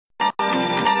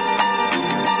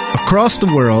across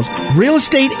the world, real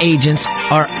estate agents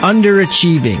are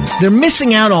underachieving. They're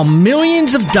missing out on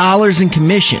millions of dollars in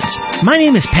commissions. My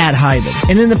name is Pat Hyben,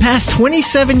 and in the past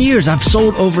 27 years, I've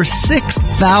sold over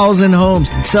 6,000 homes,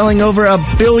 selling over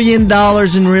 $1 billion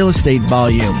in real estate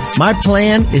volume. My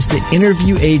plan is to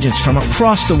interview agents from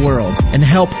across the world and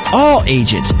help all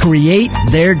agents create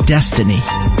their destiny.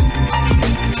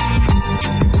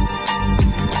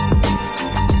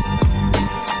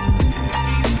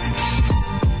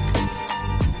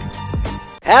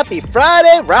 Happy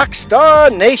Friday,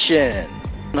 Rockstar Nation!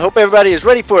 I hope everybody is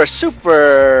ready for a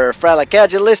super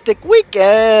fralicagilistic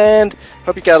weekend.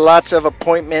 Hope you got lots of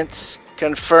appointments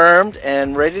confirmed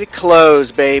and ready to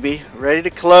close, baby. Ready to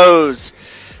close.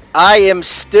 I am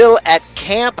still at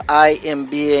camp. I am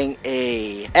being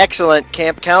an excellent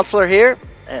camp counselor here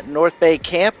at North Bay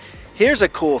Camp. Here's a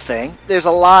cool thing. There's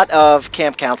a lot of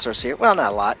camp counselors here. Well,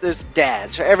 not a lot. There's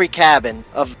dads. For every cabin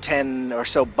of 10 or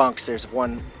so bunks, there's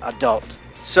one adult.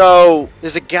 So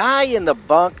there's a guy in the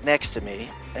bunk next to me,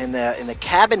 in the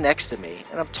cabin next to me,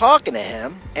 and I'm talking to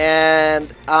him,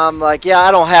 and I'm like, yeah,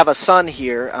 I don't have a son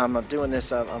here. I'm doing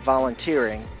this, I'm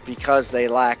volunteering because they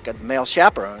lack male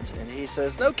chaperones. And he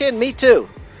says, no kidding, me too.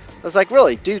 I was like,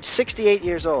 really? Dude's 68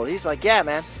 years old. He's like, yeah,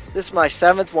 man, this is my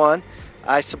 7th one.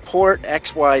 I support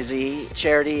XYZ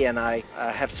charity, and I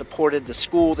have supported the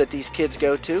school that these kids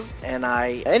go to. And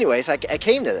I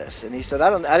came to this, and he said, I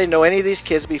didn't know any of these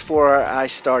kids before I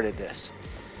started this.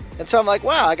 And so I'm like,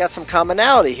 wow, I got some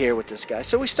commonality here with this guy.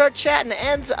 So we start chatting.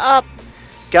 Ends up,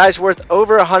 guy's worth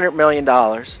over $100 million.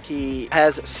 He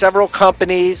has several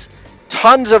companies,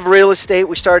 tons of real estate.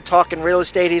 We started talking real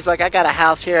estate. He's like, I got a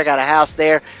house here, I got a house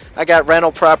there. I got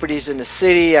rental properties in the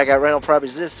city. I got rental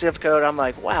properties in this zip code. I'm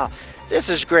like, wow. This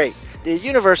is great. The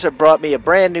universe had brought me a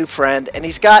brand new friend, and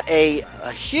he's got a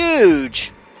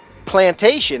huge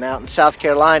plantation out in South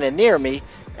Carolina near me,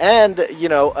 and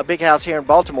a big house here in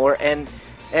Baltimore. And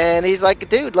he's like,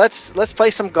 dude, let's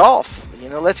play some golf.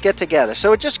 Let's get together.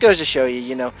 So it just goes to show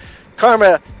you,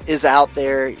 karma is out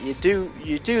there. You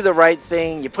do the right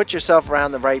thing. You put yourself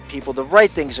around the right people. The right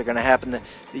things are going to happen.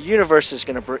 The universe is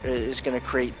going to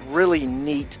create really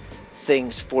neat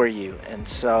things for you. And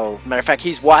so, matter of fact,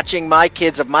 he's watching my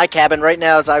kids of my cabin right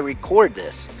now as I record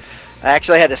this. I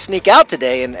actually had to sneak out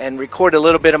today and record a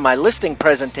little bit of my listing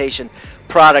presentation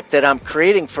product that I'm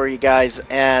creating for you guys,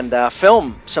 and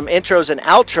film some intros and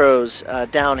outros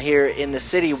down here in the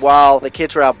city while the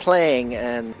kids are out playing,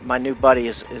 and my new buddy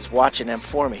is watching them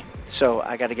for me. So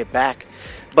I got to get back.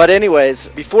 But anyways,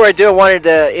 before I do, I wanted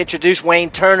to introduce Wayne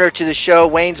Turner to the show.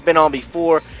 Wayne's been on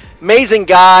before. Amazing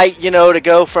guy, to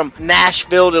go from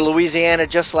Nashville to Louisiana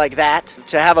just like that,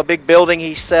 to have a big building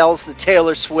he sells to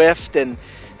Taylor Swift and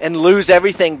lose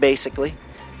everything basically,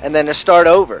 and then to start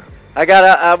over. I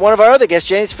got one of our other guests,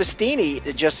 James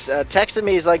Festini, just texted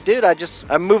me. He's like, dude,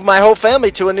 I moved my whole family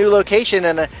to a new location,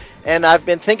 and I've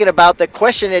been thinking about the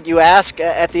question that you ask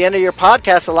at the end of your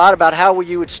podcast a lot about how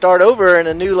you would start over in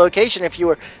a new location if you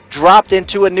were dropped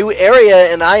into a new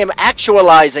area, and I am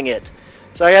actualizing it.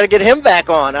 So I got to get him back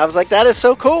on. I was like, that is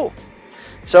so cool.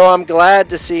 So I'm glad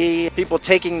to see people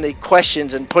taking the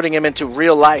questions and putting them into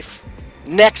real life.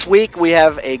 Next week, we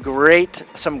have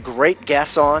some great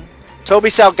guests on. Toby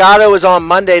Salgado is on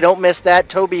Monday. Don't miss that.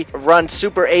 Toby runs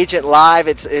Super Agent Live.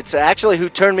 It's actually who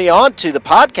turned me on to the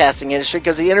podcasting industry,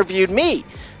 because he interviewed me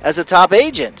as a top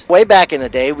agent way back in the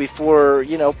day before,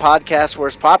 podcasts were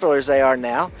as popular as they are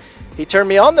now. He turned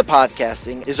me on to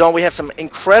podcasting. We have some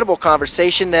incredible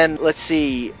conversation. Then, let's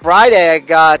see, Friday I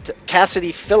got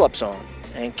Cassidy Phillips on.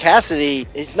 And Cassidy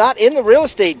is not in the real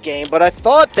estate game, but I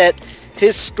thought that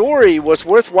his story was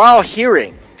worthwhile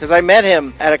hearing, because I met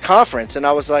him at a conference, and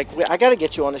I was like, I got to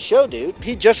get you on the show, dude.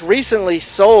 He just recently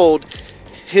sold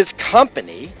his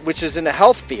company, which is in the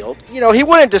health field. He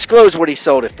wouldn't disclose what he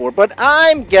sold it for, but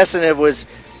I'm guessing it was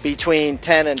between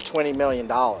 $10 and $20 million.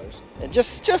 And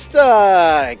just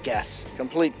a guess,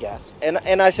 complete guess. And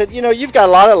I said, you've got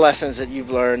a lot of lessons that you've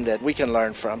learned that we can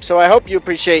learn from. So I hope you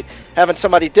appreciate having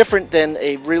somebody different than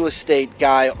a real estate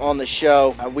guy on the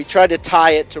show. We tried to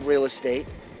tie it to real estate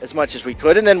as much as we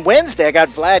could. And then Wednesday, I got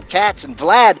Vlad Katz, and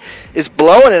Vlad is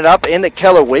blowing it up in the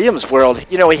Keller Williams world.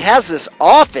 He has this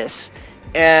office,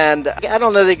 and I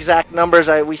don't know the exact numbers.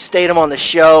 We stayed him on the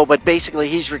show, but basically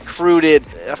he's recruited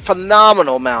a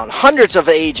phenomenal amount, hundreds of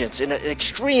agents in an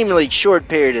extremely short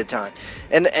period of time.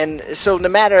 And so no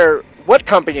matter what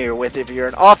company you're with, if you're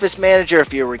an office manager,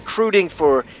 if you're recruiting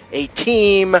for a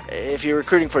team, if you're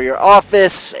recruiting for your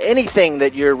office, anything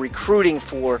that you're recruiting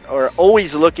for or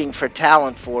always looking for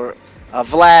talent for,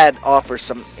 Vlad offers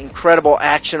some incredible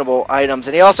actionable items.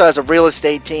 And he also has a real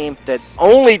estate team that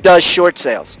only does short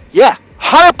sales. Yeah,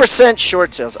 100%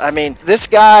 short sales. I mean, this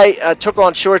guy took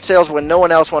on short sales when no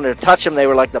one else wanted to touch him. They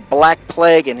were like the Black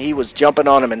Plague, and he was jumping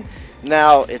on them, and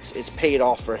now it's paid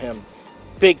off for him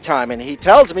big time, and he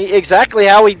tells me exactly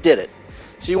how he did it.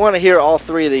 So you want to hear all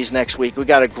three of these next week. We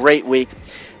got a great week.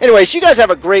 Anyways, you guys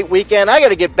have a great weekend. I got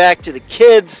to get back to the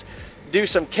kids, do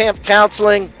some camp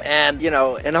counseling, and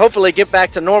and hopefully get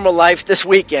back to normal life this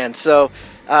weekend. So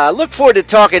look forward to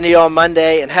talking to you on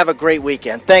Monday, and have a great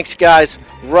weekend. Thanks, guys.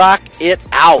 Rock it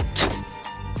out.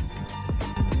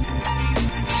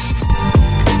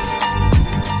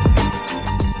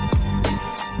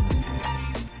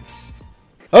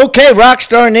 Okay,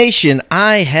 Rockstar Nation,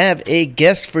 I have a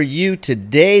guest for you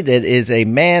today that is a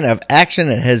man of action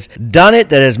that has done it,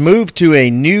 that has moved to a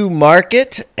new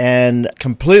market and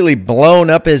completely blown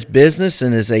up his business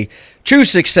and is a true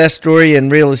success story in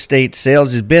real estate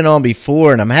sales. He's been on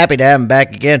before, and I'm happy to have him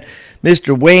back again,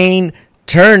 Mr. Wayne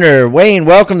Turner. Wayne,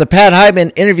 welcome to Pat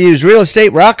Hiban Interviews Real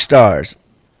Estate Rockstars.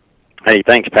 Hey,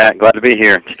 thanks, Pat. Glad to be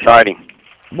here. It's exciting.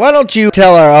 Why don't you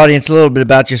tell our audience a little bit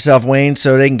about yourself, Wayne,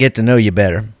 so they can get to know you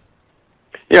better?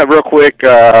 Yeah, real quick,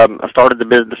 I started the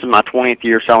business. This is my 20th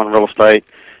year selling real estate.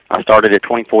 I started at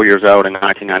 24 years old in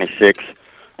 1996.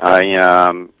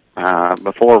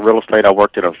 Before real estate, I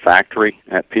worked at a factory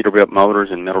at Peterbilt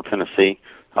Motors in Middle Tennessee.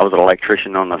 I was an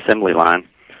electrician on the assembly line.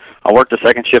 I worked a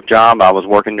second shift job. I was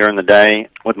working during the day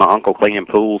with my uncle cleaning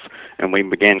pools, and we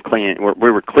began cleaning. We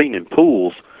were cleaning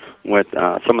pools with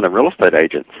some of the real estate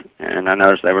agents, and I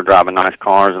noticed they were driving nice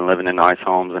cars and living in nice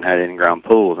homes and had in-ground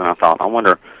pools, and I thought, I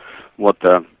wonder what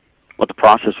the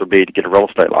process would be to get a real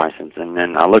estate license. And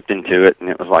then I looked into it, and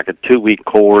it was like a 2-week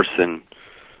course, and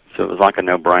so it was like a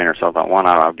no-brainer. So I thought, why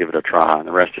not? I'll give it a try, and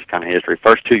the rest is kind of history.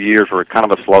 First 2 years were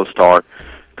kind of a slow start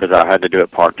because I had to do it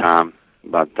part-time,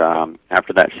 but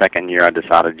after that second year, I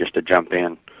decided just to jump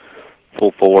in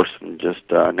full force and just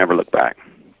never look back.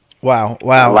 Wow.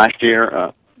 Last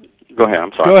year... Go ahead,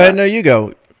 I'm sorry. Go ahead, no, you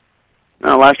go.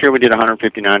 No, last year we did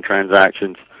 159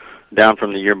 transactions, down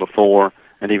from the year before,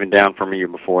 and even down from the year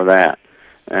before that.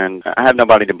 And I have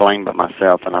nobody to blame but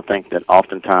myself, and I think that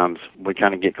oftentimes we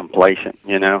kind of get complacent,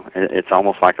 It's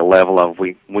almost like a level of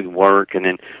we work, and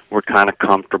then we're kind of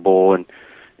comfortable, and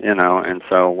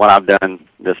so what I've done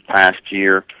this past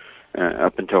year,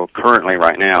 up until currently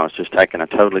right now, is just taking a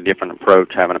totally different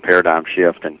approach, having a paradigm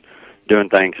shift, and doing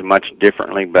things much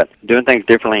differently, but doing things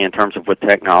differently in terms of with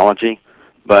technology,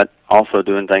 but also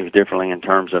doing things differently in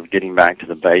terms of getting back to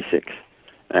the basics.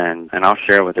 And I'll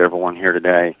share with everyone here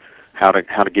today how to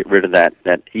get rid of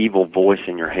that evil voice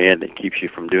in your head that keeps you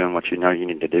from doing what you know you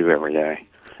need to do every day.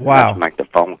 Wow. To make the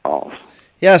phone calls.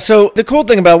 Yeah, so the cool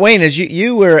thing about Wayne is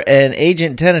you were an agent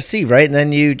in Tennessee, right? And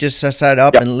then you just decided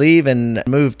up and leave and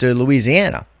move to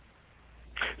Louisiana.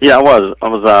 Yeah, I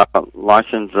was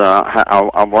licensed.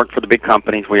 I worked for the big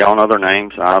companies. We all know their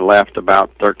names. I left about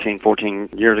 13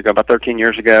 years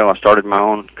ago. I started my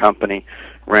own company,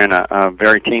 ran a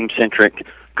very team-centric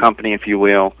company, if you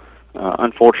will.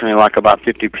 Unfortunately, like about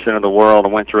 50% of the world, I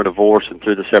went through a divorce, and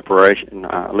through the separation,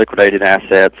 liquidated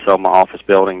assets, sold my office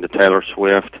building to Taylor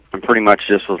Swift, and pretty much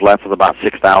just was left with about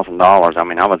 $6,000. I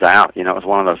mean, I was out. It was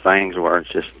one of those things where it's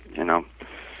just,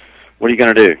 what are you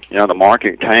going to do? The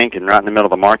market tanked, and right in the middle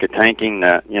of the market tanking,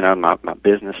 my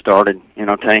business started,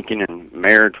 tanking, and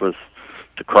marriage was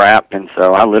to crap. And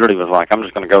so I literally was like, I'm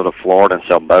just going to go to Florida and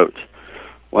sell boats.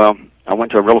 Well, I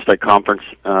went to a real estate conference,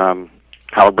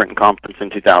 Halliburton conference in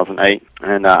 2008,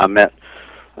 and I met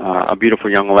a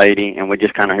beautiful young lady, and we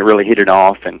just kind of really hit it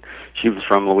off. And she was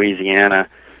from Louisiana,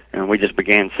 and we just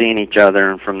began seeing each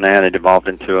other, and from that it evolved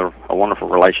into a wonderful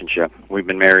relationship. We've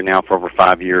been married now for over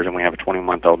 5 years, and we have a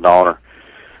 20-month-old daughter,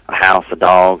 a house, a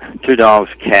dog, 2 dogs,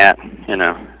 a cat.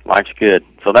 Life's good.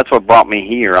 So that's what brought me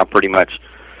here. I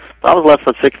was left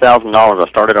with $6,000. I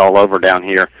started all over down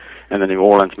here in the New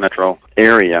Orleans metro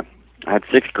area. I had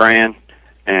 $6,000,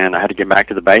 and I had to get back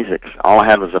to the basics. All I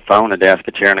had was a phone, a desk,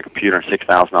 a chair, and a computer, and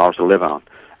 $6,000 to live on.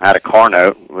 I had a car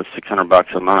note. It was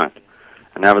 $600 a month.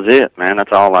 And that was it, man.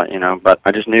 That's all but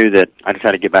I just knew that I just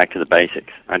had to get back to the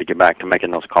basics. I had to get back to making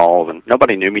those calls, and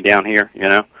nobody knew me down here,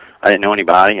 I didn't know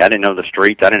anybody. I didn't know the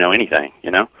streets. I didn't know anything,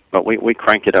 But we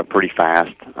cranked it up pretty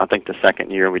fast. I think the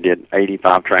second year we did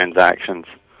 85 transactions.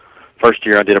 First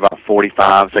year I did about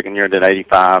 45. Second year I did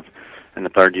 85. And the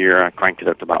third year I cranked it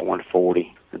up to about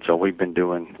 140. And so we've been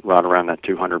doing right around that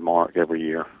 200 mark every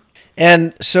year.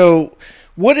 And so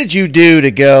what did you do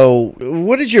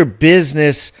what did your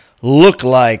business look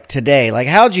like today? Like,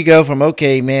 how'd you go from,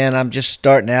 okay, man, I'm just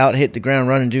starting out, hit the ground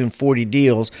running, doing 40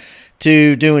 deals,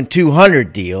 to doing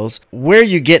 200 deals? Where are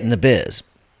you getting the biz?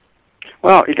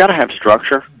 Well, you got to have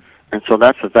structure. And so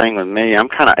that's the thing with me. I'm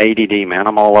kind of ADD, man.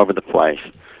 I'm all over the place.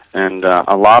 And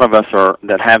a lot of us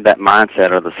that have that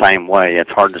mindset are the same way. It's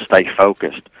hard to stay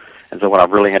focused. And so what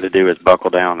I've really had to do is buckle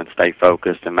down and stay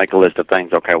focused and make a list of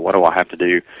things. Okay, what do I have to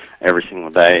do every single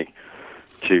day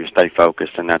to stay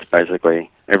focused? And that's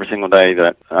basically every single day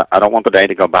that I don't want the day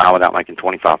to go by without making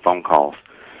 25 phone calls.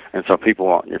 And so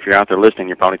people, if you're out there listening,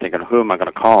 you're probably thinking, who am I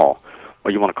going to call?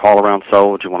 Well, you want to call around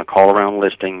sold, you want to call around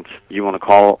listings, you want to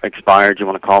call expired, you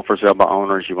want to call for sale by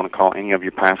owners, you want to call any of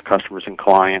your past customers and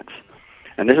clients.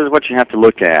 And this is what you have to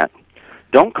look at.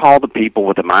 Don't call the people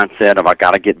with the mindset of, I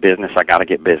got to get business, I got to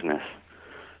get business.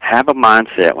 Have a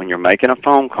mindset when you're making a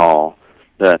phone call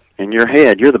that in your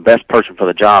head, you're the best person for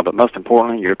the job, but most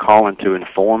importantly, you're calling to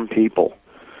inform people.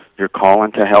 You're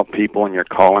calling to help people, and you're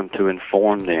calling to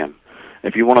inform them.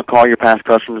 If you want to call your past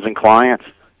customers and clients,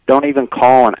 don't even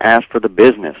call and ask for the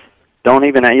business. You don't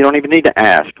even need to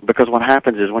ask, because what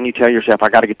happens is when you tell yourself, I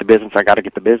got to get the business, I got to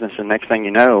get the business, and next thing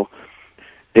you know,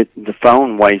 the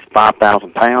phone weighs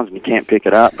 5,000 pounds and you can't pick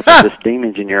it up because this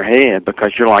demon's in your head,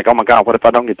 because you're like, oh my God, what if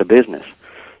I don't get the business?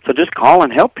 So just call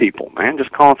and help people, man.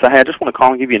 Just call and say, hey, I just want to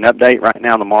call and give you an update. Right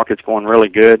now the market's going really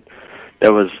good.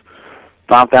 There was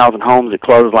 5,000 homes that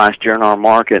closed last year in our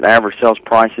market. Average sales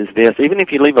price is this. Even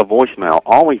if you leave a voicemail,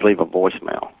 always leave a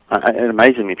voicemail. It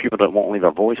amazes me people that won't leave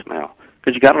a voicemail,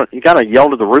 because you got to yell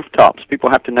to the rooftops. People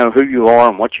have to know who you are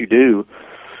and what you do.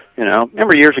 You know,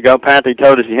 remember years ago, Pat, they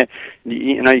told us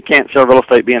you can't sell real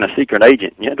estate being a secret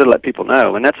agent. You have to let people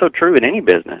know, and that's so true in any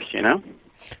business. You know.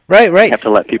 Right. You have to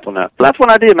let people know. That's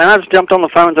what I did, man. I just jumped on the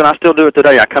phones, and I still do it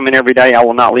today. I come in every day. I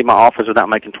will not leave my office without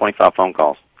making 25 phone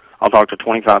calls. I'll talk to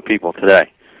 25 people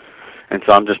today. And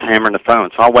so I'm just hammering the phone.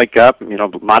 So I wake up,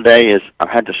 my day is, I've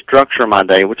had to structure my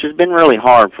day, which has been really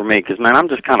hard for me because, man, I'm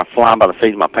just kind of flying by the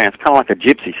seat of my pants, kind of like a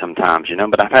gypsy sometimes,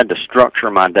 but I've had to structure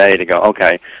my day to go,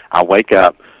 okay, I wake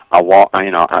up, I walk,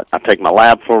 I take my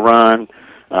lab for a run.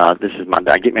 This is my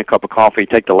day. I get me a cup of coffee,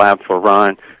 take the lab for a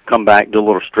run, come back, do a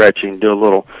little stretching, do a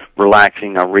little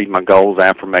relaxing. I read my goals,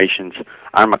 affirmations,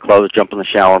 iron my clothes, jump in the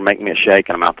shower, make me a shake,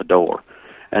 and I'm out the door.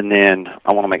 And then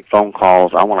I want to make phone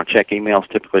calls. I want to check emails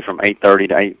typically from 8:30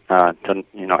 to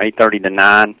 8:30 to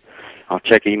 9. I'll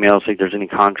check emails, see if there's any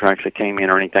contracts that came in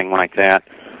or anything like that.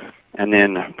 And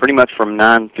then pretty much from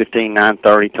 9:15,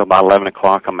 9:30 till about 11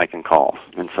 o'clock, I'm making calls.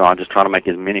 And so I just try to make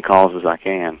as many calls as I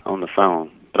can on the phone.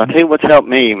 But I tell you what's helped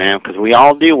me, man, because we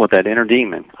all deal with that inner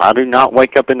demon. I do not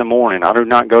wake up in the morning. I do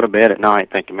not go to bed at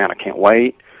night thinking, man, I can't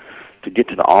wait to get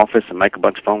to the office and make a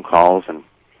bunch of phone calls and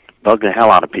bug the hell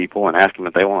out of people and ask them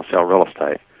if they want to sell real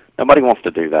estate. Nobody wants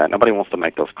to do that. Nobody wants to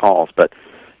make those calls. But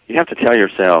you have to tell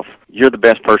yourself, you're the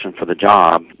best person for the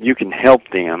job. You can help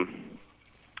them.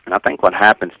 And I think what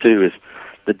happens, too, is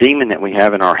the demon that we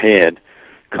have in our head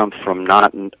comes from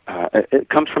it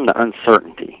comes from the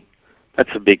uncertainty. That's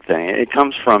a big thing. It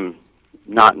comes from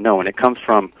not knowing. It comes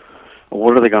from,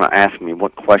 what are they going to ask me?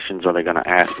 What questions are they going to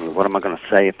ask me? What am I going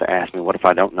to say if they ask me? What if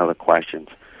I don't know the questions?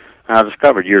 And I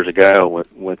discovered years ago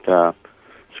with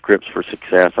Scripts for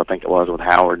Success, I think it was with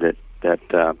Howard,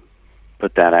 that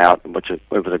put that out, which it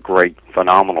was a great,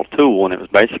 phenomenal tool. And it was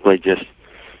basically just,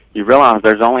 you realize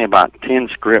there's only about 10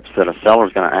 scripts that a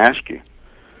seller's going to ask you.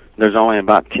 There's only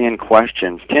about 10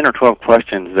 questions, 10 or 12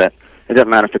 questions that, it doesn't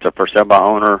matter if it's a for sale by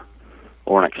owner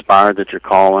or an expired that you're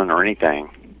calling or anything.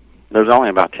 There's only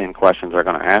about 10 questions they're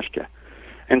going to ask you.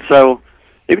 And so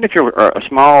even if you're a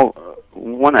small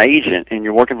one agent and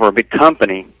you're working for a big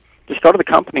company, just go to the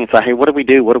company and say, hey, what do we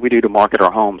do? What do we do to market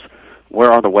our homes?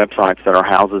 Where are the websites that our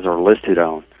houses are listed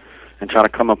on? And try to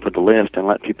come up with a list and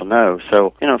let people know.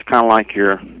 So, it's kind of like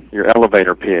your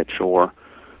elevator pitch or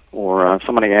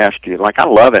somebody asks you, like I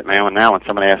love it, man, when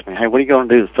somebody asks me, hey, what are you going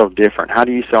to do that's so different? How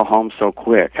do you sell homes so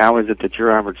quick? How is it that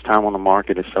your average time on the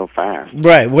market is so fast?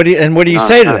 Right. What do you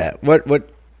say to that? What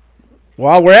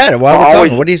while we're at it, we're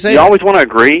talking, what do you say? You always want to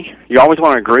agree.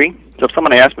 So if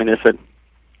somebody asks me this, said,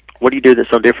 what do you do that's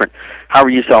so different? How are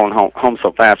you selling homes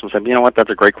so fast? I said, you know what,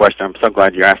 that's a great question. I'm so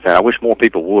glad you asked that. I wish more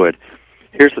people would.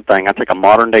 Here's the thing. I take a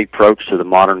modern-day approach to the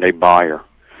modern-day buyer.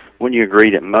 Wouldn't you agree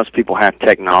that most people have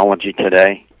technology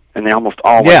today? And they almost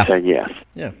always say yes.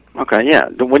 Yeah. Okay, yeah.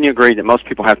 Wouldn't you agree that most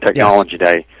people have technology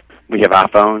today? We have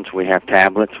iPhones, we have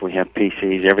tablets, we have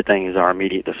PCs. Everything is our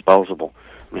immediate disposable.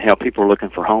 I mean, hell, people are looking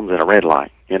for homes at a red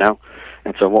light,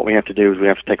 And so what we have to do is we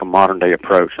have to take a modern-day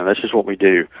approach. And this is what we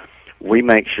do. We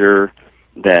make sure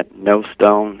that no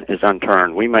stone is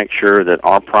unturned. We make sure that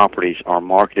our properties are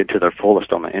marketed to their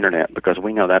fullest on the Internet, because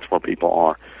we know that's where people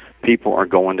are. People are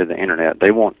going to the Internet.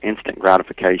 They want instant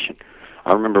gratification.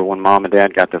 I remember when Mom and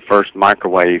Dad got their first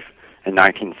microwave in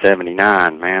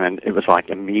 1979, man, and it was like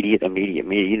immediate. You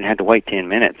didn't have to wait 10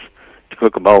 minutes. to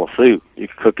cook a bowl of soup. You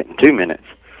can cook it in 2 minutes.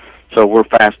 So we're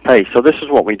fast-paced. So this is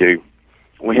what we do.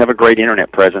 We have a great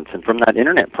internet presence, and from that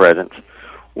internet presence,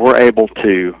 we're able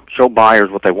to show buyers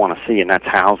what they want to see, and that's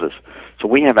houses. So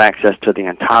we have access to the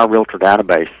entire realtor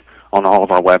database on all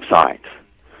of our websites.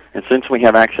 And since we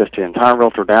have access to the entire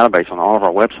realtor database on all of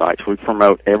our websites, we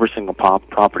promote every single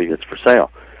property that's for sale.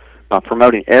 By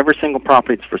promoting every single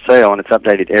property that's for sale, and it's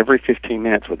updated every 15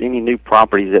 minutes with any new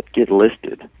properties that get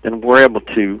listed, then we're able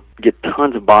to get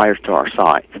tons of buyers to our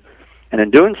site. And in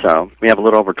doing so, we have a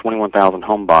little over 21,000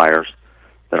 home buyers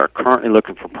that are currently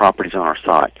looking for properties on our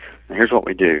site. And here's what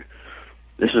we do.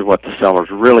 This is what the sellers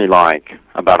really like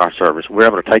about our service. We're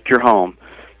able to take your home.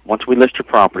 Once we list your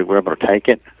property, we're able to take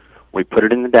it. We put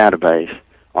it in the database.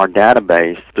 Our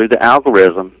database, through the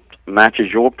algorithm,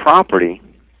 matches your property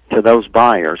to those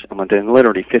buyers. And within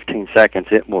literally 15 seconds,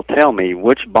 it will tell me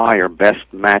which buyer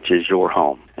best matches your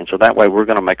home. And so that way, we're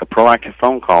going to make a proactive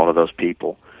phone call to those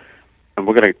people. And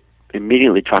we're going to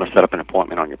immediately try to set up an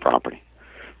appointment on your property.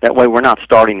 That way, we're not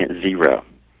starting at zero.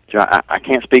 I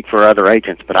can't speak for other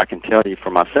agents, but I can tell you for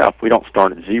myself, we don't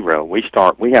start at zero. We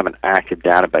have an active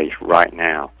database right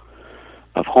now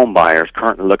of home buyers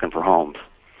currently looking for homes.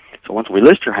 So once we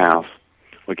list your house,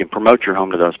 we can promote your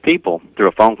home to those people through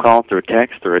a phone call, through a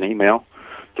text, through an email,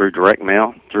 through direct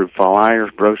mail, through flyers,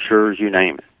 brochures, you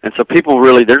name it. And so people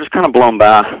really, they're just kind of blown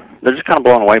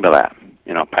away by that,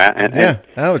 Pat.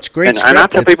 It's great. And I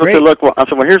tell people, look, I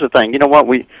said, here's the thing. You know what?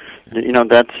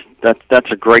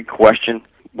 That's a great question.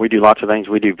 We do lots of things.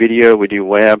 We do video, we do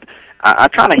web. I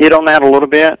try to hit on that a little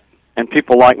bit, and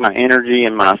people like my energy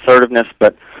and my assertiveness,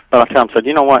 but I tell them,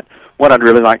 you know what? What I'd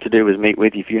really like to do is meet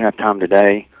with you if you have time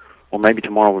today, or maybe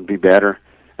tomorrow would be better,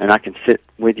 and I can sit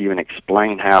with you and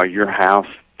explain how your house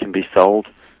can be sold,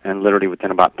 and literally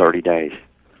within about 30 days.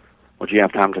 Would you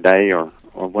have time today, or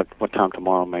what time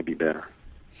tomorrow may be better?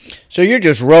 So you're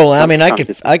just rolling. I mean,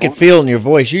 I could feel in your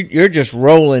voice. You're just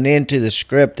rolling into the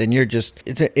script, and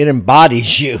it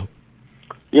embodies you.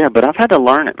 Yeah, but I've had to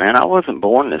learn it, man. I wasn't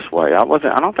born this way. I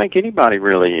don't think anybody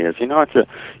really is. You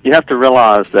have to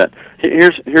realize that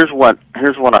here's what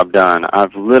I've done.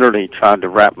 I've literally tried to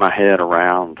wrap my head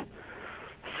around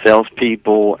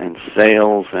salespeople and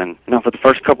sales, and for the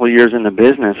first couple of years in the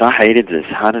business, I hated this.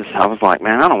 I was like,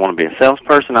 man, I don't want to be a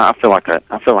salesperson. I feel like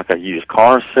a used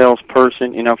car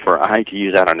salesperson. I hate to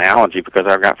use that analogy because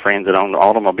I've got friends that own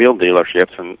automobile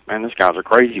dealerships, and man, these guys are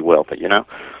crazy wealthy.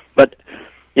 But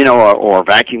or a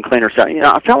vacuum cleaner.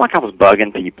 I felt like I was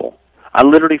bugging people. I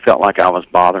literally felt like I was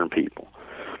bothering people.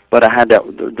 But I had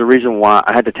the reason why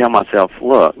I had to tell myself,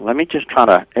 look, let me just try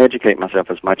to educate myself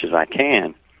as much as I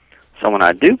can. So when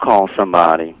I do call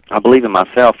somebody, I believe in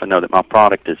myself and know that my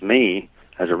product is me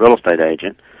as a real estate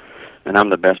agent, and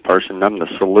I'm the best person. I'm the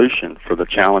solution for the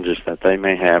challenges that they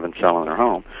may have in selling their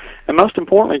home. And most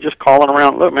importantly, just calling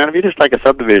around. Look, man, if you just take a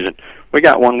subdivision, we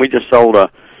got one. We just sold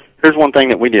here's one thing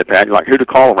that we did, Pat, like who to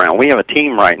call around. We have a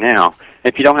team right now.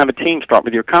 If you don't have a team, start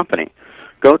with your company.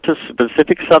 Go to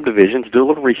specific subdivisions, do a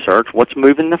little research. What's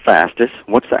moving the fastest?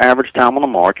 What's the average time on the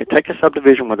market? Take a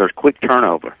subdivision where there's quick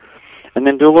turnover. And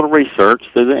then do a little research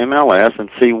through the MLS and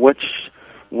see which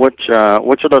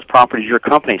of those properties your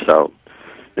company sold.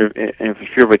 If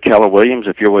you're with Keller Williams,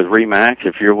 if you're with RE/MAX,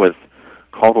 if you're with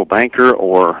Coldwell Banker,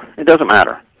 or it doesn't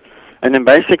matter. And then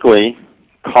basically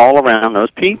call around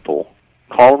those people,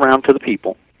 call around to the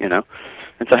people, and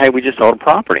say, hey, we just sold a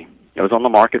property. It was on the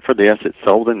market for this. It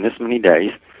sold in this many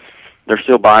days. There's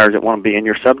still buyers that want to be in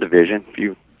your subdivision.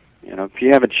 If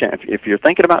you have a chance, if you're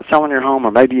thinking about selling your home,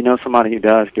 or maybe you know somebody who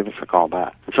does, give us a call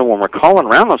back. And so when we're calling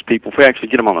around those people, if we actually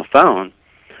get them on the phone,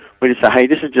 we just say, hey,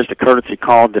 this is just a courtesy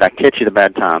call. Did I catch you at a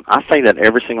bad time? I say that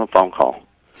every single phone call.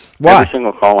 Why? Every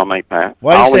single call I make, Pat.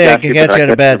 Why do you say I can catch you at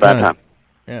a bad time?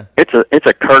 Yeah. It's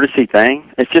a courtesy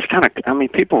thing. It's just kind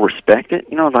of, people respect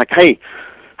it. Like, hey,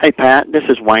 Pat, this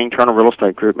is Wayne Turner Real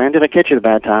Estate Group. Man, did I catch you at a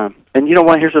bad time? And you know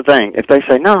what? Here's the thing. If they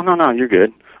say, no, you're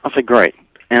good, I'll say, great.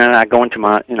 And then I go into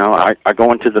I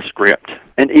go into the script.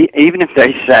 And even if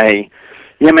they say,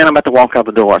 yeah, man, I'm about to walk out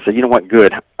the door, I say, you know what,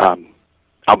 good,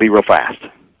 I'll be real fast.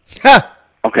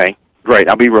 Okay, great,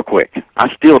 I'll be real quick. I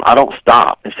don't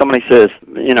stop. If somebody says,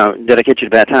 did I catch you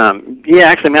at a bad time? Yeah,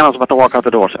 actually, man, I was about to walk out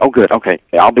the door. I say, oh, good, okay,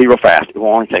 I'll be real fast. It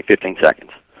will only take 15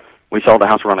 seconds. We sold the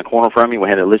house around the corner from you. We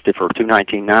had it listed for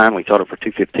 $219,900. We sold it for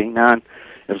 $215,900.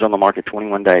 It was on the market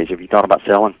 21 days. Have you thought about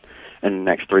selling in the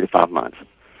next 3 to 5 months?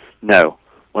 No.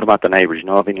 What about the neighbors? You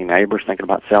know of any neighbors thinking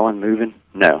about selling, moving?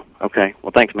 No. Okay.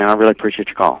 Well, thanks, man. I really appreciate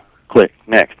your call. Click.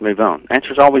 Next. Move on.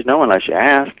 Answer's always no unless you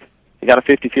ask. You got a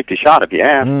 50-50 shot if you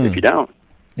ask. If you don't,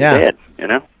 you're dead,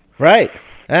 Right.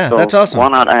 Yeah, so that's awesome. Why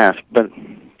not ask? But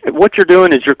what you're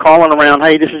doing is you're calling around,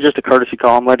 hey, this is just a courtesy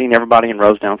call. I'm letting everybody in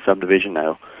Rosedowne subdivision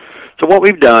know. So what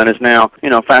we've done is now,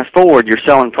 fast forward, you're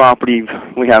selling property.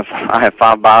 I have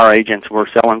 5 buyer agents. We're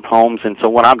selling homes. And so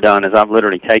what I've done is I've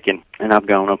literally taken and I've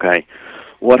gone, okay,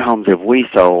 what homes have we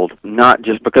sold? Not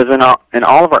just because in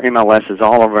all of our MLSs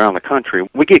all around the country,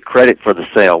 we get credit for the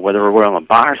sale, whether we're on the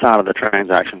buyer side of the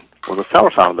transaction or the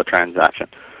seller side of the transaction.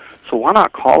 So why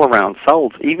not call around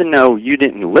solds, even though you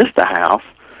didn't list a house?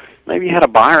 Maybe you had a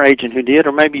buyer agent who did,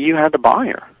 or maybe you had the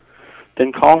buyer.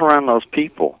 Then call around those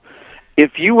people.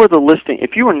 If you were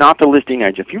not the listing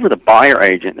agent, if you were the buyer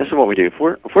agent, this is what we do. If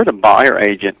we're the buyer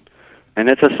agent and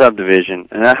it's a subdivision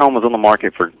and that home was on the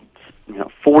market for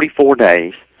 44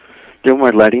 days, then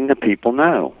we're letting the people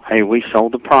know, hey, we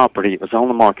sold the property. It was on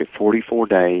the market 44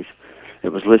 days. It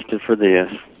was listed for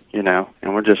this, and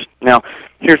we're just... Now,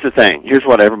 here's the thing. Here's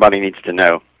what everybody needs to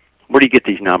know. Where do you get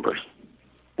these numbers?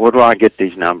 Where do I get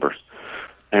these numbers?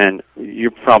 And you're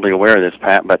probably aware of this,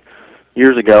 Pat, but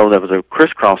years ago there was a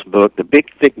crisscross book, the big,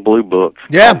 thick blue books,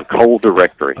 called the Cole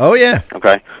Directory. Oh, yeah.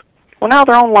 Okay. Well, now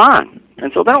they're online,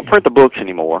 and so they don't print the books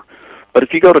anymore. But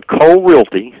if you go to Cole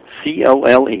Realty,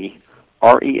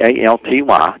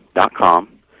 ColeRealty.com,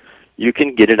 you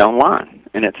can get it online,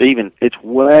 and it's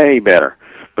way better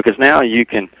because now you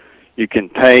can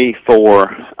pay for,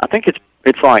 I think it's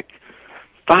like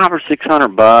 $500 or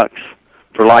 $600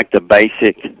 for like the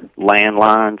basic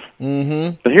landlines.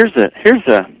 Mm-hmm. But here's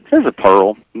a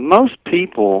pearl. Most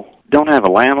people don't have a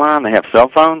landline; they have cell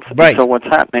phones. Right. So what's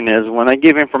happening is when they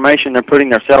give information, they're putting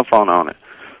their cell phone on it.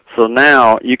 So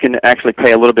now you can actually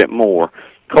pay a little bit more.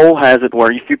 Cole has it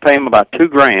where if you pay them about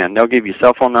 $2,000, they'll give you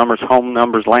cell phone numbers, home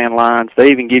numbers, landlines. They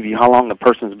even give you how long the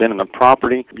person's been in the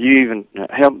property. You even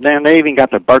they even got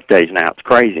their birthdays now. It's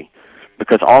crazy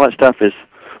because all that stuff is.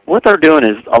 What they're doing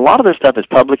is a lot of this stuff is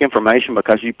public information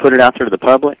because you put it out there to the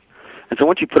public. And so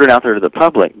once you put it out there to the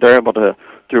public, they're able to,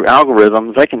 through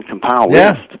algorithms, they can compile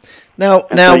lists. Now,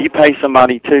 so you pay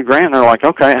somebody $2,000, they're like,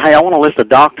 okay, hey, I want a list of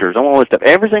doctors. I want a list of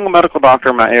every single medical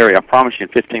doctor in my area. I promise you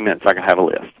in 15 minutes I can have a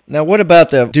list. Now, what about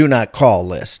the do not call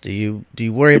list? Do you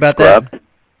worry about scrubbed. that?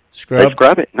 Scrub? They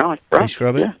scrub it. No, it's scrubbed. They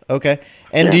scrub it? Yeah. Okay.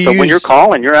 And so when you're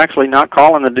calling, you're actually not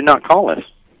calling the do not call list.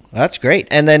 That's great.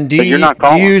 And then do you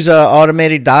use an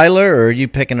automated dialer, or are you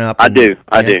picking up? I do.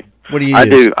 What do you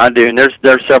use? I do. And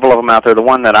there's several of them out there. The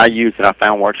one that I use that I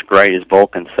found works great is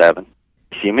Vulcan 7.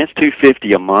 See, I mean, it's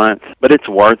 $250 a month, but it's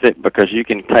worth it because you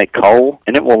can take Cole,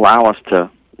 and it will allow us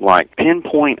to, like,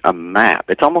 pinpoint a map.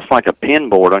 It's almost like a pin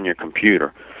board on your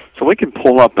computer. So we can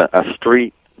pull up a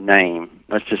street name,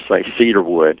 let's just say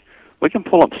Cedarwood. We can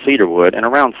pull up Cedarwood, and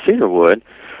around Cedarwood,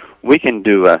 we can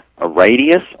do a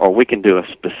radius, or we can do a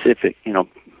specific, to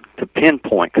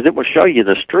pinpoint, because it will show you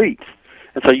the streets.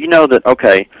 And so you know that,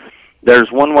 okay,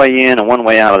 there's one way in and one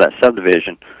way out of that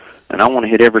subdivision, and I want to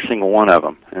hit every single one of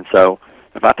them. And so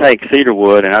if I take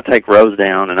Cedarwood and I take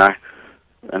Rosedowne and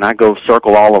I go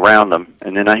circle all around them,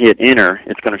 and then I hit enter,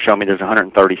 it's going to show me there's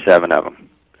 137 of them.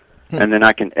 And then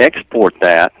I can export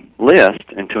that list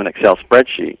into an Excel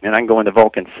spreadsheet. And I can go into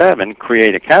Vulcan 7,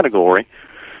 create a category,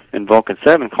 in Vulcan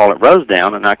 7, call it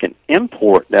Rosedowne, and I can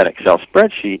import that Excel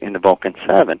spreadsheet into Vulcan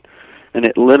 7, and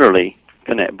it literally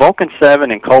connect. Vulcan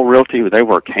 7 and Cole Realty, they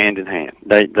work hand in hand.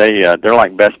 They're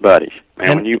like best buddies.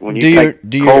 Man, when you take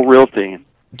Cole Realty,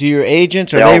 do your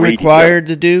agents, are they required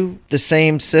to do the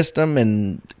same system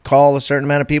and call a certain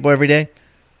amount of people every day?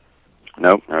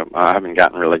 Nope, I haven't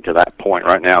gotten really to that point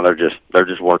right now. They're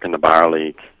just working the buyer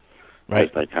leads as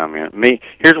they come in.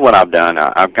 Here's what I've done.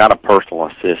 I've got a personal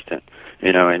assistant.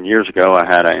 And years ago, I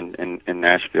had in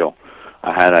Nashville,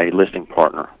 I had a listing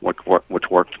partner, which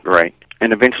worked great.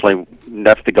 And eventually,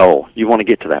 that's the goal. You want to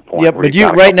get to that point. Yep, but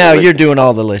right now you're doing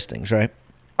all the listings, right?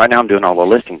 Right now I'm doing all the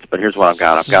listings, but here's what I've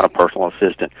got. I've got a personal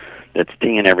assistant that's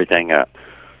teeing everything up.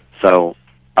 So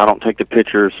I don't take the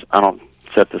pictures. I don't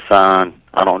set the sign.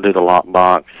 I don't do the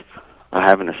lockbox. I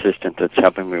have an assistant that's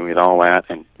helping me with all that.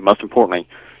 And most importantly,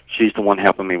 she's the one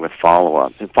helping me with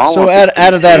follow-up. So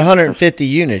out of that 150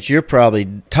 units, you're probably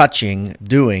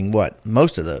doing what?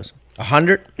 Most of those?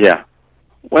 100? Yeah.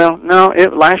 Well, no,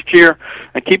 last year,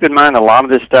 and keep in mind a lot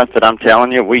of this stuff that I'm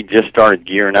telling you, we just started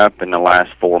gearing up in the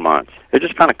last 4 months. It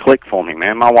just kind of clicked for me,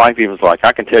 man. My wife, was like,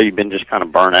 I can tell you've been just kind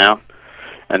of burnt out.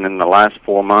 And in the last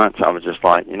 4 months, I was just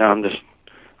like,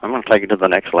 I'm going to take it to the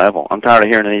next level. I'm tired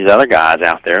of hearing these other guys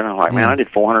out there. And I'm like, man, I did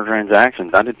 400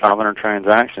 transactions. I did 500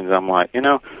 transactions. I'm like,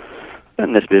 I've been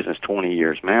in this business 20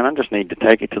 years, man. I just need to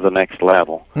take it to the next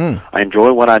level. I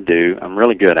enjoy what I do. I'm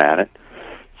really good at it.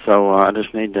 So I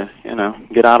just need to,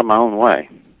 get out of my own way.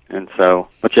 And so,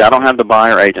 I don't have the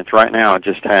buyer agents right now.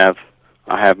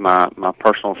 I have my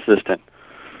personal assistant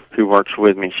who works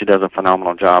with me. She does a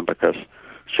phenomenal job because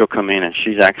she'll come in and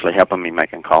she's actually helping me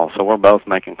making calls. So we're both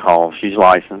making calls. She's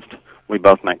licensed. We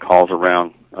both make calls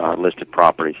around listed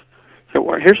properties. So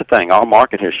here's the thing. Our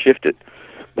market has shifted,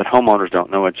 but homeowners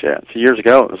don't know it yet. So years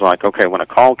ago, it was like, okay, when a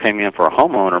call came in for a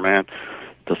homeowner, man,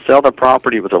 to sell their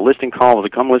property with a listing call, with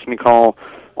a come list me call,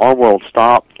 our world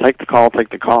stopped. Take the call, take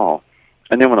the call.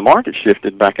 And then when the market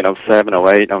shifted back in 07,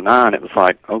 08, 09, it was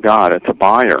like, oh, God, it's a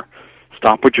buyer.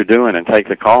 Stop what you're doing and take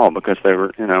the call because they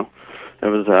were, it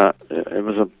was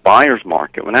a buyer's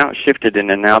market. Well, now it's shifted and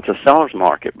then now it's a seller's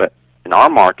market. But in our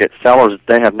market, sellers,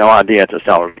 they have no idea it's a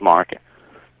seller's market.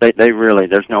 They really,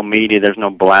 there's no media, there's no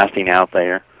blasting out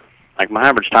there. Like my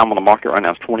average time on the market right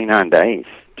now is 29 days.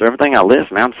 So everything I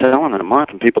list, man, I'm selling in a month,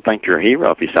 and people think you're a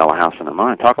hero if you sell a house in a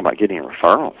month. Talk about getting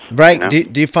referrals. Right.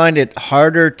 Do you find it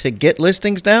harder to get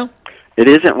listings now? It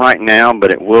isn't right now,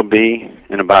 but it will be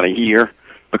in about a year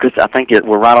because I think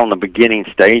we're right on the beginning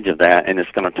stage of that, and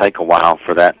it's going to take a while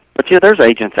for that. But yeah, there's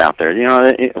agents out there.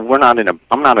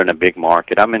 I'm not in a big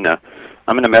market. I'm in a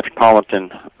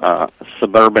metropolitan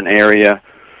suburban area.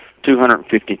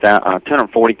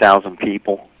 240,000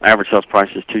 people. Average sales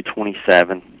price is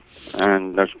 $227,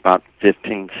 and there's about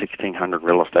 1,600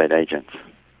 real estate agents.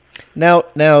 Now,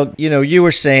 you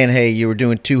were saying, hey, you were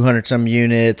doing 200 some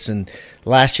units, and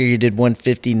last year you did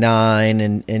 159,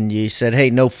 and you said, hey,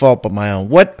 no fault but my own.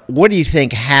 What do you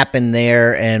think happened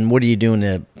there, and what are you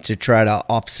doing to try to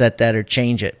offset that or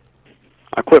change it?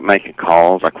 I quit making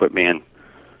calls. I quit being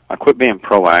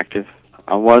proactive.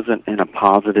 I wasn't in a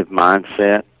positive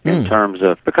mindset in terms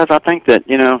of, because I think that,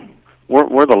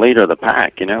 we're the leader of the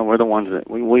pack, we're the ones that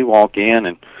we walk in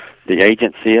and the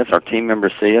agents see us, our team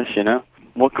members see us,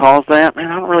 What caused that?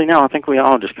 Man, I don't really know. I think we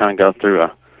all just kind of go through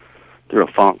a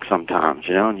funk sometimes,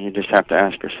 and you just have to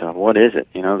ask yourself, what is it,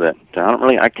 that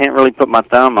I can't really put my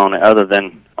thumb on it other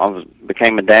than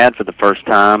became a dad for the first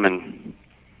time, and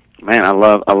man, I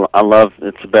love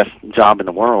it's the best job in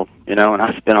the world, and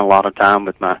I spend a lot of time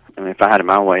with if I had it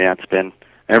my way, I'd spend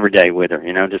every day with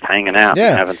her, just hanging out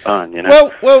and having fun,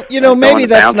 Well, maybe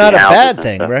that's not a bad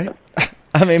thing, right?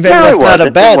 I mean, maybe that's not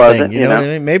a bad thing, you know what I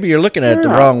mean? Maybe you're looking at it the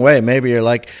wrong way. Maybe you're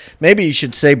like, maybe you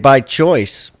should say by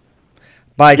choice.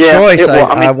 By choice,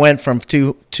 I went from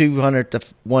 200 to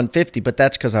 150, but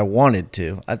that's because I wanted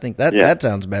to. I think that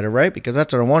sounds better, right? Because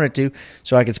that's what I wanted to,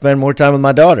 so I could spend more time with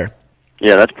my daughter.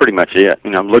 Yeah, that's pretty much it.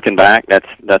 Looking back,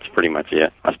 that's pretty much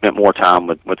it. I spent more time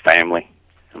with family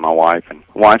and my wife and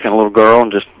a little girl,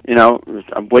 and just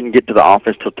I wouldn't get to the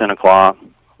office till 10 o'clock.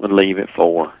 Would leave at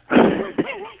 4.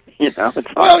 It's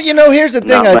well, here's the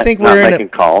thing. I think we're making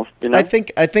calls. I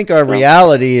think our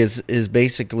reality is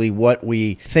basically what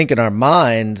we think in our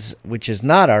minds, which is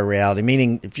not our reality.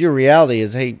 Meaning, if your reality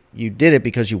is, hey, you did it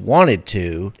because you wanted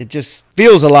to, it just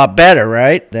feels a lot better,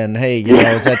 right? Than, hey,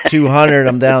 I was at 200,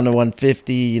 I'm down to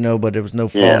 150, but it was no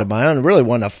fault of my own. It really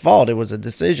wasn't a fault. It was a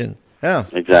decision. Yeah,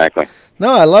 exactly. No,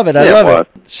 I love it. I love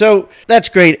it. So that's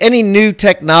great. Any new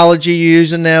technology you're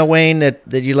using now, Wayne, that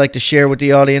you'd like to share with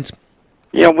the audience?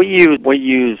 Yeah, we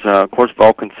use of course,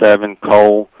 Vulcan 7,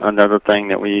 Cole. Another thing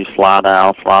that we use,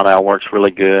 SlideOwl. SlideOwl works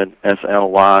really good.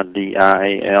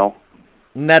 SLYDIAL.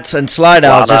 And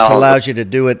SlideOwl just allows you to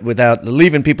do it without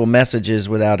leaving people messages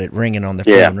without it ringing on the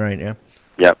phone, right? Yeah.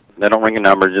 Yep. They don't ring a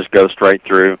number; just go straight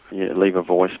through. You leave a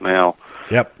voicemail.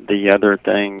 Yep. The other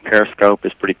thing, Periscope,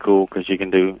 is pretty cool because you can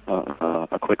do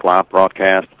a quick live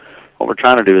broadcast. What we're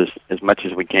trying to do is as much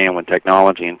as we can with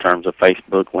technology in terms of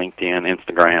Facebook, LinkedIn,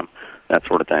 Instagram, that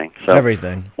sort of thing. So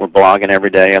everything. We're blogging every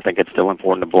day. I think it's still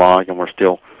important to blog, and we're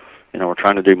still, we're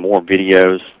trying to do more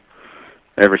videos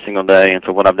every single day. And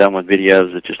so what I've done with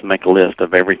videos is just make a list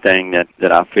of everything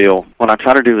that I feel. What I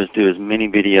try to do is do as many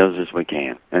videos as we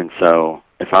can. And so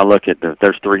if I look at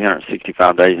there's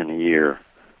 365 days in a year,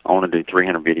 I want to do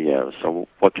 300 videos. So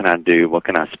what can I do? What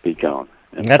can I speak on?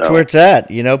 And that's where it's at.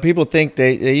 People think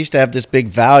they used to have this big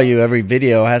value. Every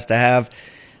video has to have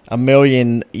 1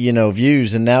 million,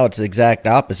 views, and now it's the exact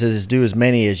opposite. Is do as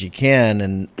many as you can,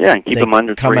 and and keep them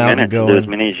under 3 minutes. And do as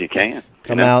many as you can.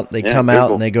 Come out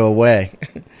and they go away.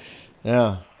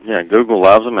 Yeah. Yeah, Google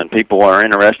loves them, and people are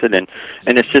interested, and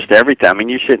it's just everything. I mean,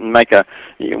 you shouldn't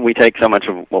we take so much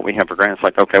of what we have for granted. It's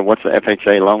like, okay, what's the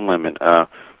FHA loan limit?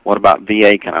 What about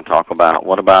VA can I talk about?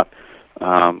 What about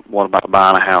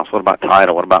buying a house? What about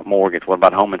title? What about mortgage? What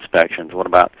about home inspections? What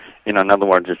about, in other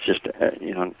words, it's just,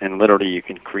 and literally you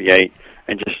can create,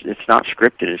 and it's not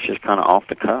scripted. It's just kind of off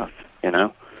the cuff,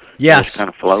 Yes. Just kind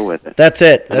of flow with it. That's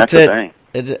it. That's it.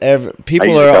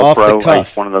 People are off the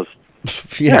cuff. One of those,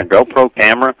 GoPro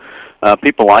camera.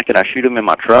 People like it. I shoot them in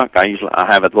my truck. I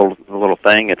have a little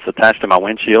thing. It's attached to my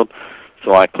windshield.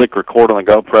 So I click record on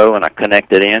the GoPro and I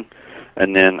connect it in,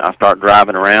 and then I start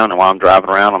driving around. And while I'm driving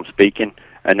around, I'm speaking.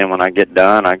 And then when I get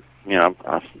done, I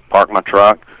park my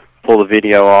truck, pull the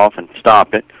video off, and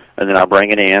stop it. And then I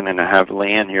bring it in, and I have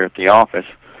Lynn here at the office,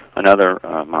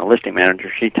 my listing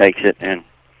manager. She takes it and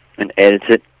edits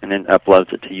it, and then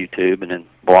uploads it to YouTube, and then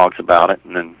blogs about it,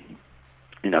 and then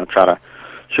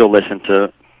she'll listen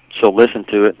to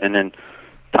it, and then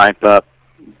type up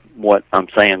what I'm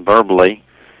saying verbally,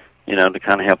 to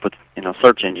kind of help with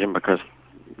search engine, because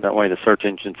that way the search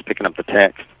engine's picking up the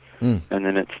text, and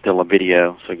then it's still a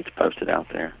video, so it gets posted out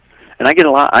there. And I get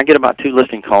about 2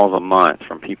 listing calls a month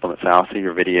from people that say, "I'll see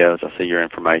your videos, I see your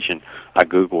information, I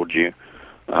Googled you."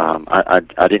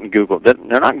 I didn't Google. They're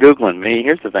not Googling me.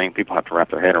 Here's the thing people have to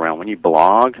wrap their head around. When you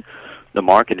blog, the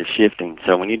market is shifting.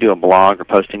 So when you do a blog or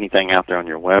post anything out there on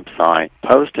your website,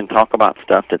 post and talk about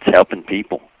stuff that's helping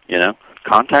people,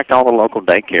 Contact all the local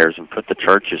daycares and put the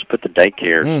churches, put the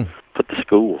daycares, put the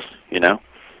schools, Yeah.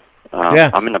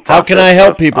 I'm in the how can I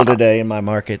help people today in my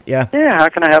market? Yeah. Yeah, how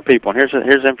can I help people? And here's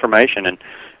information.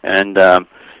 And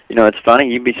it's funny.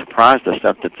 You'd be surprised the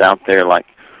stuff that's out there, like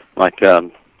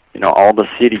all the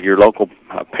city, your local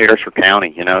parish or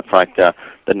county. It's like the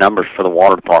numbers for the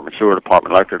water department, sewer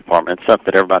department, electric department. It's stuff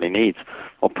that everybody needs.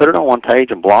 Well, put it on one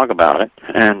page and blog about it,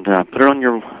 and drop it on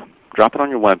your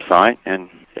website. And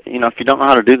if you don't know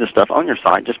how to do this stuff on your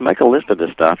site, just make a list of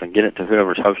this stuff and get it to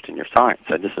whoever's hosting your site.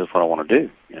 Say, this is what I want to do.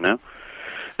 And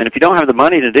if you don't have the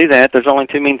money to do that, there's only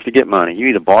 2 means to get money. You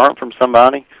either borrow it from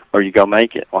somebody or you go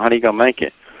make it. Well, how do you go make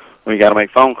it? Well, you got to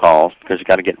make phone calls, because you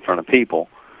got to get in front of people.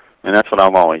 And that's what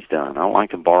I've always done. I don't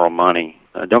like to borrow money.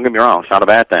 Don't get me wrong, it's not a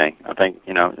bad thing. I think,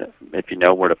 if you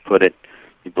know where to put it,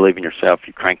 you believe in yourself,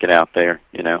 you crank it out there,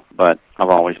 But I've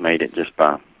always made it just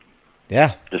by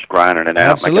just grinding it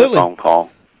out, making a phone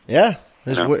call. Yeah.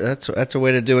 That's a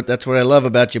way to do it. That's what I love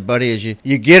about you, buddy, is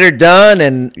you get her done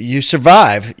and you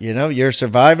survive. You're a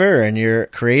survivor and you're a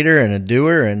creator and a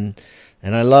doer, and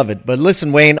I love it. But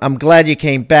listen, Wayne, I'm glad you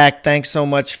came back. Thanks so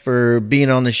much for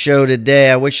being on the show today.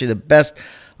 I wish you the best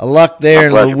of luck there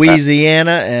in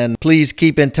Louisiana, and please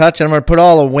keep in touch. And I'm going to put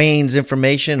all of Wayne's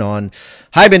information on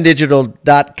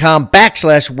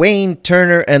hibandigital.com/Wayne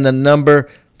Turner and the number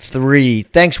 3.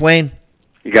 Thanks, Wayne.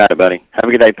 You got it, buddy. Have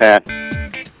a good day, Pat.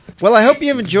 Well, I hope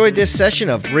you've enjoyed this session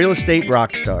of Real Estate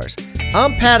Rockstars.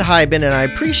 I'm Pat Hiban, and I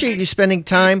appreciate you spending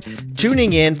time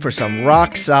tuning in for some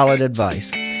rock-solid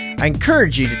advice. I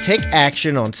encourage you to take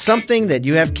action on something that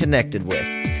you have connected with.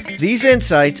 These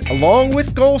insights, along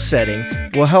with goal setting,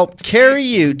 will help carry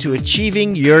you to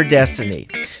achieving your destiny.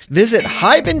 Visit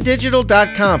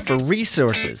hibandigital.com for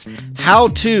resources,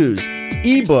 how-tos,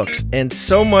 ebooks, and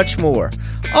so much more.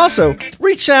 Also,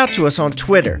 reach out to us on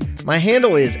Twitter. My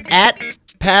handle is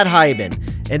 @Pat Hiban.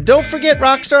 And don't forget,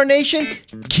 Rockstar Nation,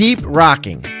 keep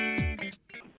rocking.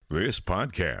 This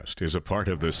podcast is a part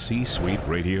of the C-Suite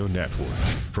Radio Network.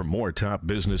 For more top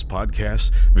business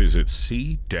podcasts, visit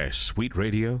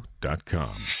c-suiteradio.com.